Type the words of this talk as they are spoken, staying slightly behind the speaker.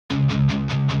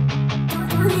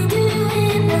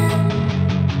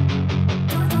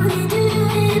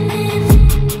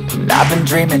I've been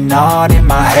dreaming on in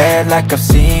my head like I've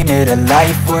seen it. A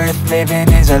life worth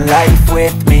living is a life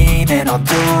with meaning. I'll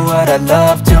do what I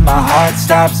love till my heart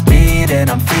stops beating.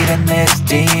 I'm feeding this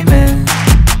demon.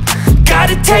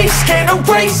 Got a taste, can't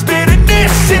erase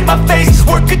bitterness in my face.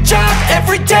 Work a job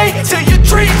every day till your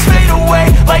dreams fade away.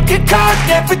 Like a card,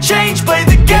 never change, play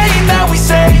the game that we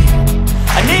say.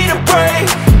 I need a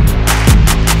break.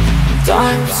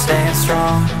 I'm staying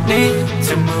strong, need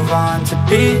to move on to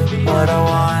be what I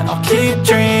want. I'll keep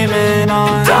dreaming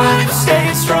on. I'm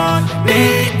staying strong,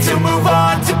 need to move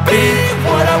on to be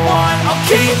what I want. I'll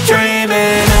keep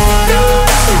dreaming on.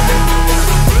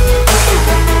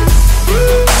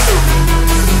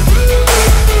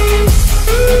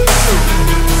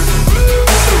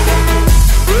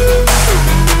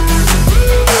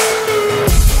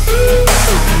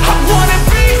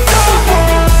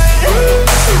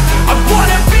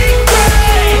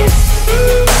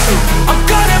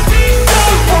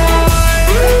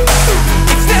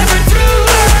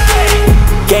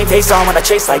 Face on when I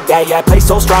chase like that. Yeah, I play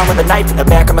so strong with a knife in the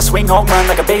back. I'ma swing home run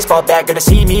like a baseball bat. Gonna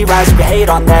see me rise if you hate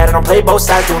on that. I don't play both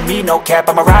sides, doing me no cap.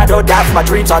 I'ma ride or die for my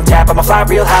dreams on tap. I'ma fly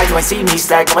real high, you ain't see me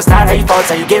slack. No, it's not how you fall, it's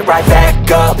how you get right back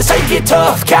up. That's how you get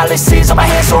tough. Calluses on my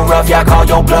hands so rough, yeah, I call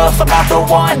your bluff. I'm not the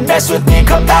one, mess with me and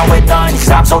come out with none. Cause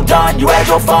I'm so done, you had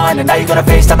your fun. And now you're gonna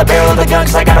face down the barrel of the gun.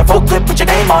 Cause I got a full clip, put your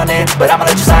name on it. But I'ma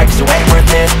let you slide cause you ain't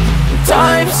worth it.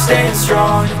 I'm staying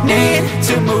strong, need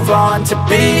to move on to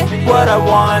be what I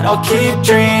want. I'll keep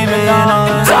dreaming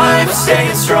on. I'm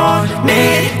staying strong,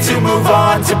 need to move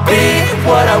on to be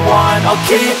what I want. I'll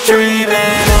keep dreaming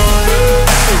on.